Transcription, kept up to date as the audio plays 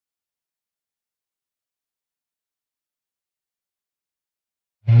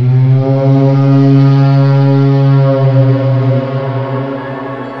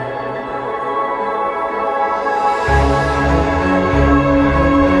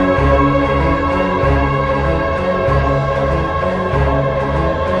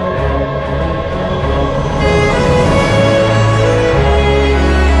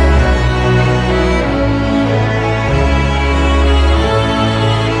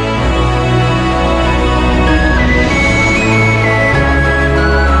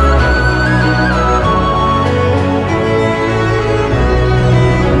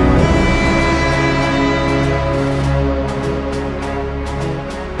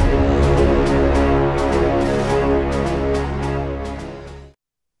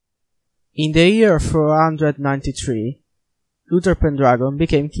In the year 493, Uther Pendragon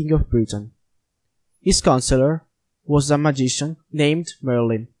became king of Britain. His counselor was a magician named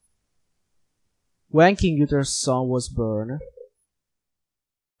Merlin. When King Uther's son was born,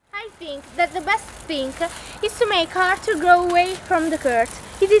 I think that the best thing is to make Arthur grow away from the court.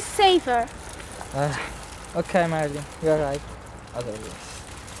 It is safer. Okay, Merlin, you're right. Otherwise.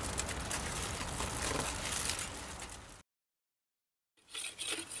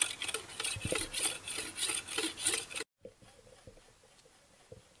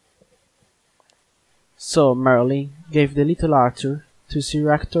 So Merlin gave the little Arthur to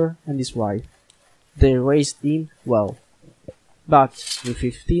Sir Ector and his wife. They raised him well. But in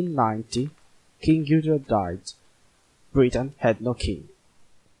 1590, King Uther died. Britain had no king.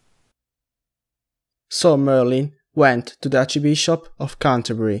 So Merlin went to the Archbishop of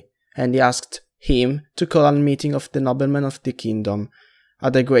Canterbury and he asked him to call a meeting of the noblemen of the kingdom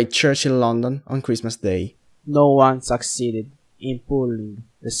at the great church in London on Christmas Day. No one succeeded in pulling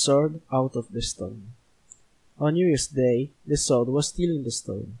the sword out of the stone. On New Year's Day, the sword was still in the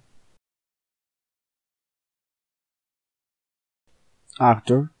stone.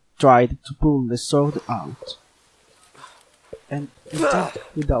 Arthur tried to pull the sword out, and he did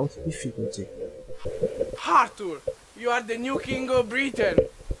without difficulty. Arthur, you are the new king of Britain.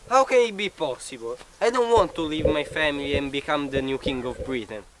 How can it be possible? I don't want to leave my family and become the new king of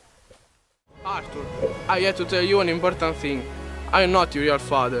Britain. Arthur, I have to tell you an important thing. I am not your real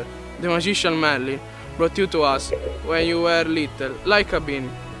father. The magician Merlin brought you to us when you were little, like a bean.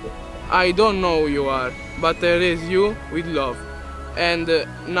 I don't know who you are, but I raised you with love. And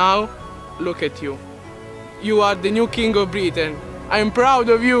now, look at you. You are the new king of Britain. I am proud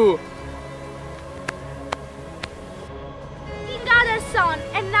of you. King Arthur's son,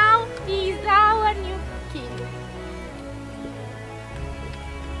 and now he is our new king.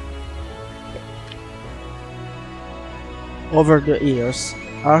 Over the years,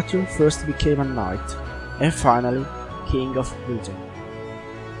 Arthur first became a knight, and finally, king of Britain.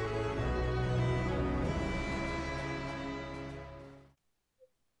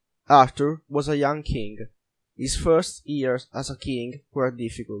 Arthur was a young king. His first years as a king were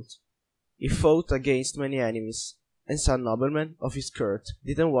difficult. He fought against many enemies, and some noblemen of his court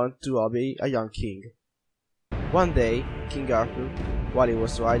didn't want to obey a young king. One day, King Arthur, while he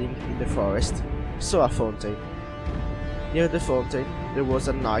was riding in the forest, saw a fountain. Near the fountain there was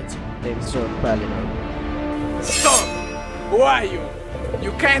a knight named Sir Pellinore. Stop! Who are you?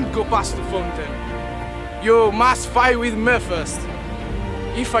 You can't go past the fountain. You must fight with me first.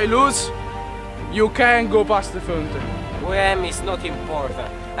 If I lose, you can't go past the fountain. Who I am is not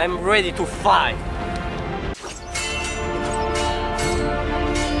important. I'm ready to fight.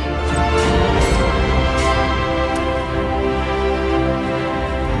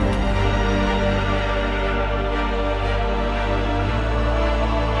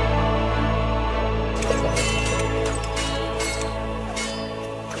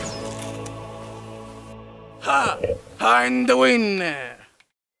 Ha! I'm the winner!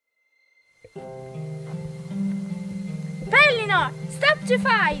 Pellinore, stop to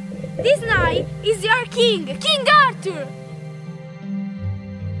fight! This knight is your king, King Arthur!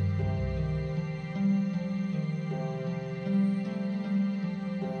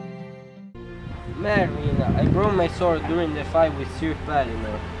 Merlin, I broke my sword during the fight with Sir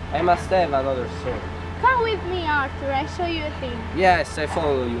Pellinore. I must have another sword. Come with me, Arthur, I show you a thing. Yes, I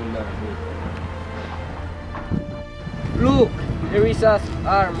follow you, Merlin. Look! There is an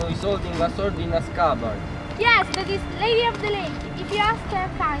arm who is holding a sword in a scabbard. Yes, that is Lady of the Lake. If you ask her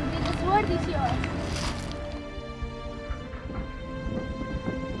kindly, the sword is yours.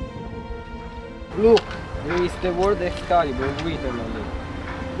 Look! There is the word Excalibur written on it.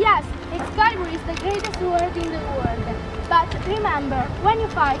 Yes, Excalibur is the greatest sword in the world. But remember, when you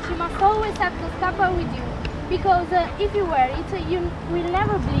fight, you must always have the scabbard with you. Because if you wear it, you will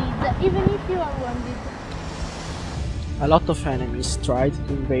never bleed, even if you are wounded. A lot of enemies tried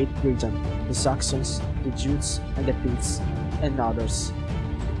to invade Britain, the Saxons, the Jutes and the Picts, and others.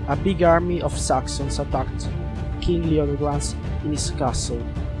 A big army of Saxons attacked King Leodegrance in his castle.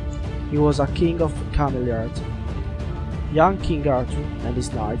 He was a king of Cameliard. Young King Arthur and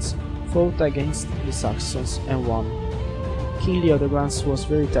his knights fought against the Saxons and won. King Leodegrance was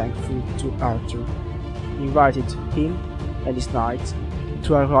very thankful to Arthur. He invited him and his knights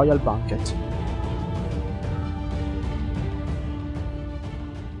to a royal banquet.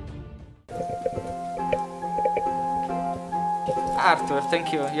 Arthur,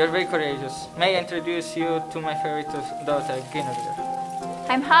 thank you. You're very courageous. May I introduce you to my favorite daughter, Guinevere?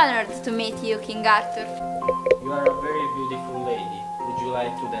 I'm honored to meet you, King Arthur. You are a very beautiful lady. The you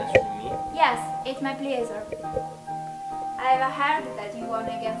like to dance with me? Yes, it's my pleasure. I have heard that you won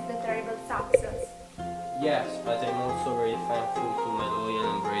against the terrible Saxons. Yes, but I'm also very thankful to my loyal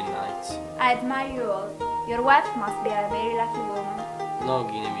and brave knights. I admire you all. Your wife must be a very lucky woman. No,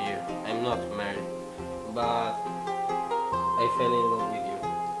 Guinevere, I'm not married, but I fell in love with you.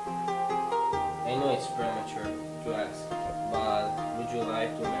 I know it's premature to ask, but would you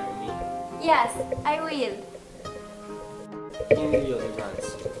like to marry me? Yes, I will. King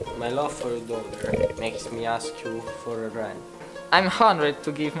Leodegrance, my love for your daughter makes me ask you for a ring. I'm honored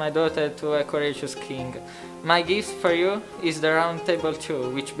to give my daughter to a courageous king. My gift for you is the Round Table too,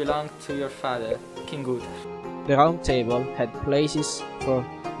 which belonged to your father, King Uther. The Round Table had places for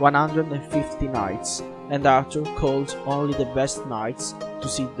 150 knights, and Arthur called only the best knights to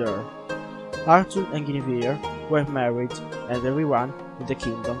sit there. Arthur and Guinevere were married, and everyone in the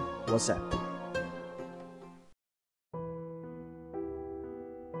kingdom was happy.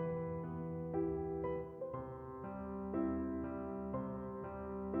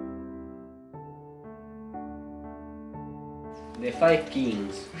 The 5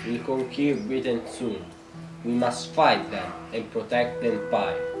 kings will conquer Britain soon. We must fight them and protect the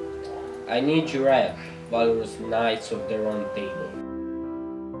empire. I need your help, valorous knights of the Round Table.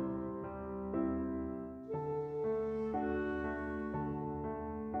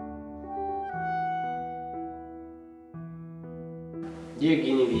 Dear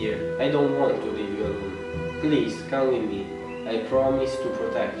Guinevere, I don't want to leave you alone. Please come with me. I promise to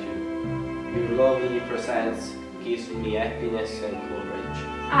protect you. Your lovely presence gives me happiness and courage.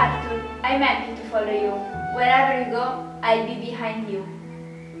 Arthur, I'm happy to follow you. Wherever you go, I'll be behind you.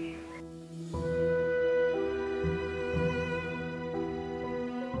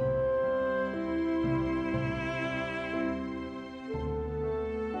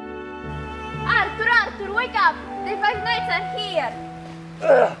 Arthur, wake up! The 5 knights are here!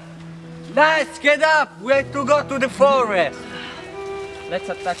 Knights, get up! We have to go to the forest! Let's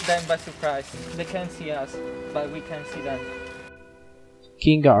attack them by surprise. They can't see us, but we can see them.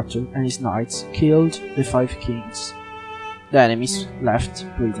 King Arthur and his knights killed the 5 kings. The enemies left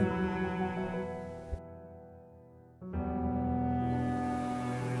Britain.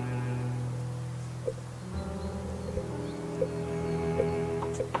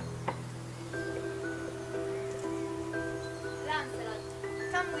 Lancelot,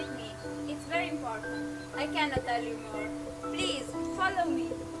 come with me. It's very important. I cannot tell you more. Please, follow me.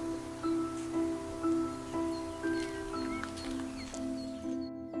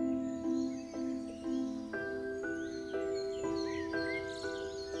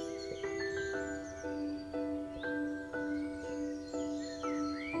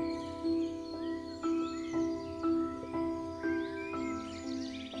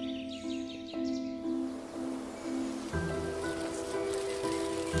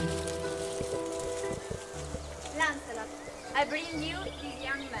 Lancelot, I bring you this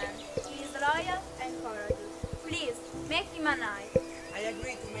young man. He is loyal and courageous. Please, make him a knight. I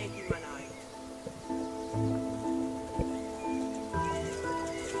agree to make him a knight.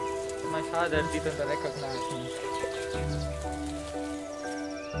 My father didn't recognize me.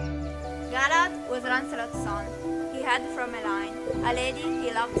 Galahad was Lancelot's son. He had from Elaine, a lady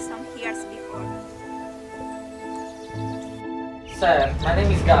he loved some years before. Sir, my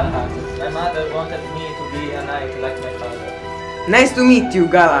name is Galahad. My mother wanted me to be a knight like my father. Nice to meet you,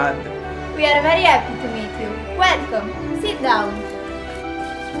 Galahad. We are very happy to meet you. Welcome. Sit down.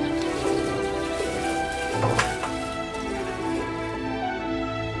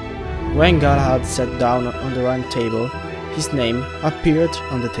 When Galahad sat down on the round table, his name appeared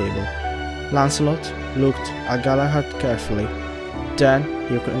on the table. Lancelot looked at Galahad carefully. Then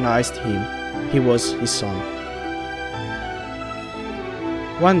he recognized him. He was his son.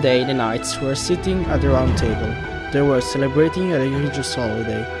 One day the knights were sitting at the round table. They were celebrating a religious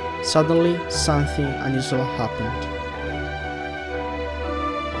holiday. Suddenly, something unusual happened.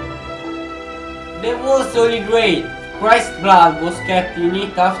 There was Holy Grail. Christ's blood was kept in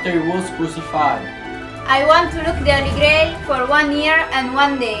it after he was crucified. I want to look the Holy Grail for 1 year and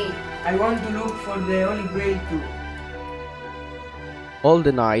 1 day. I want to look for the Holy Grail too. All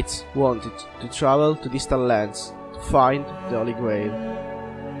the knights wanted to travel to distant lands to find the Holy Grail.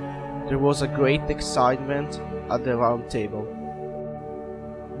 There was a great excitement at the round table.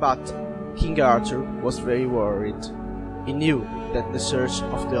 But King Arthur was very worried. He knew that the search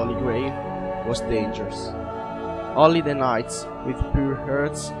of the Holy Grail was dangerous. Only the knights with pure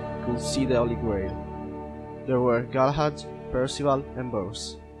hearts could see the Holy Grail. There were Galahad, Percival and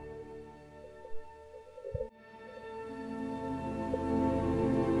Bors.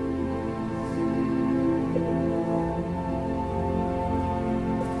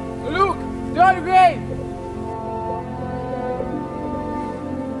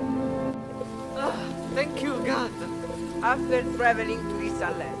 were traveling to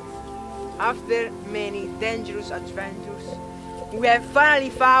distant lands. After many dangerous adventures, we have finally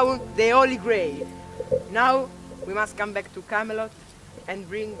found the Holy Grail. Now we must come back to Camelot and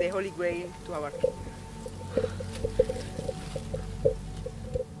bring the Holy Grail to our king.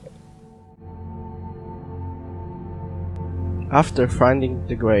 After finding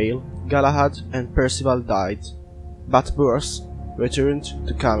the Grail, Galahad and Percival died, but Bors returned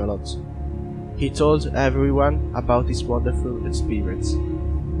to Camelot. He told everyone about his wonderful experience.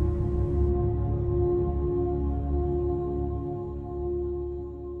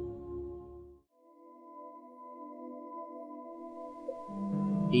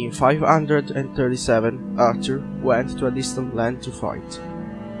 In 537, Arthur went to a distant land to fight.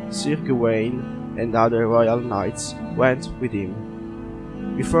 Sir Gawain and other royal knights went with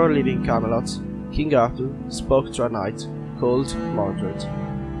him. Before leaving Camelot, King Arthur spoke to a knight called Mordred.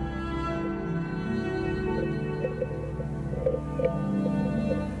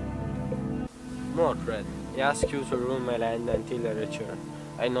 Mordred, I ask you to rule my land until I return.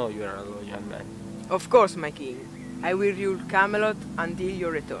 I know you are a loyal man. Of course, my king. I will rule Camelot until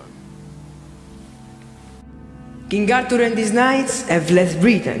your return. King Arthur and his knights have left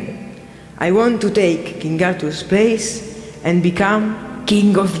Britain. I want to take King Arthur's place and become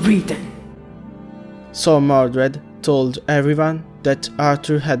King of Britain. So Mordred told everyone that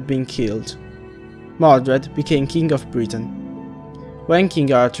Arthur had been killed. Mordred became King of Britain. When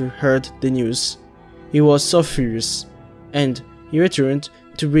King Arthur heard the news, he was so furious, and he returned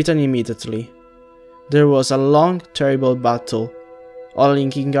to Britain immediately. There was a long, terrible battle. Only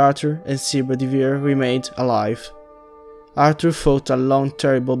King Arthur and Sir Bedivere remained alive. Arthur fought a long,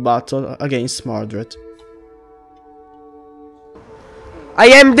 terrible battle against Mordred. I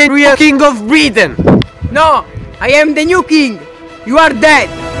am the real King of Britain! No! I am the new king! You are dead!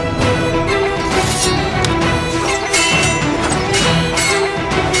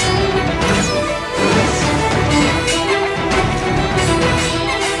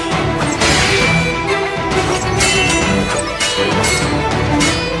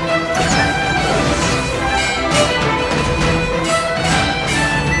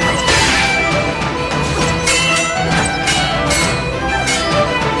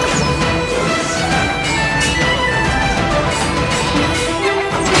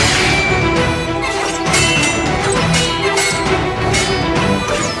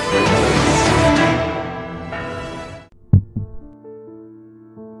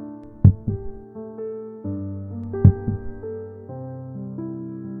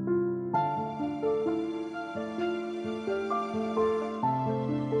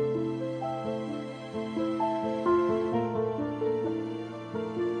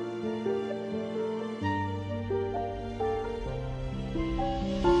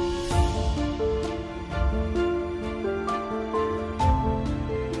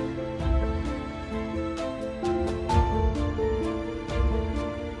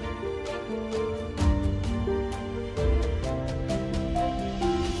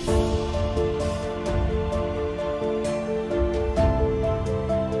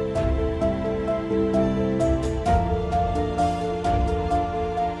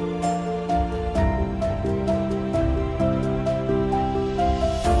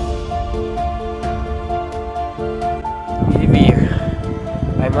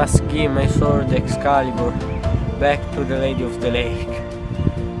 I must give my sword Excalibur back to the Lady of the Lake.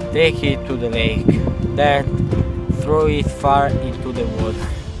 Take it to the lake, then throw it far into the water.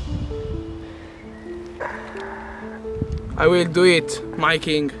 I will do it, my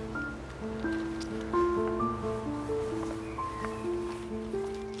king.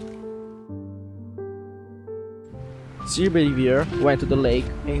 Sir Bedivere went to the lake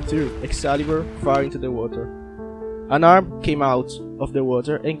and threw Excalibur far into the water. An arm came out of the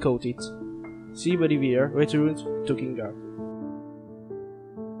water and caught it. Sir Bedivere returned to King Arthur.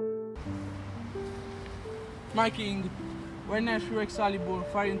 My king, when I threw Excalibur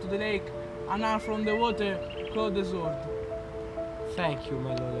far into the lake, an arm from the water caught the sword. Thank you,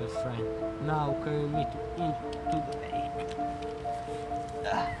 my loyal friend. Now carry me into the lake.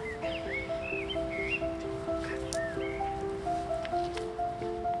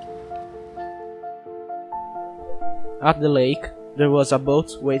 At the lake, there was a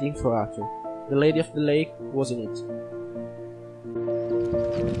boat waiting for Arthur. The Lady of the Lake was in it.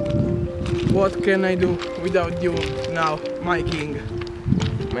 What can I do without you now, my king?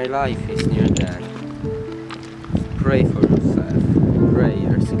 My life is near death. Pray for yourself.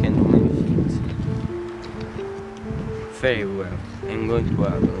 Prayers can do many things. Very well, I'm going to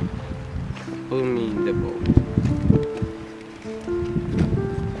Avon. Put me in the boat.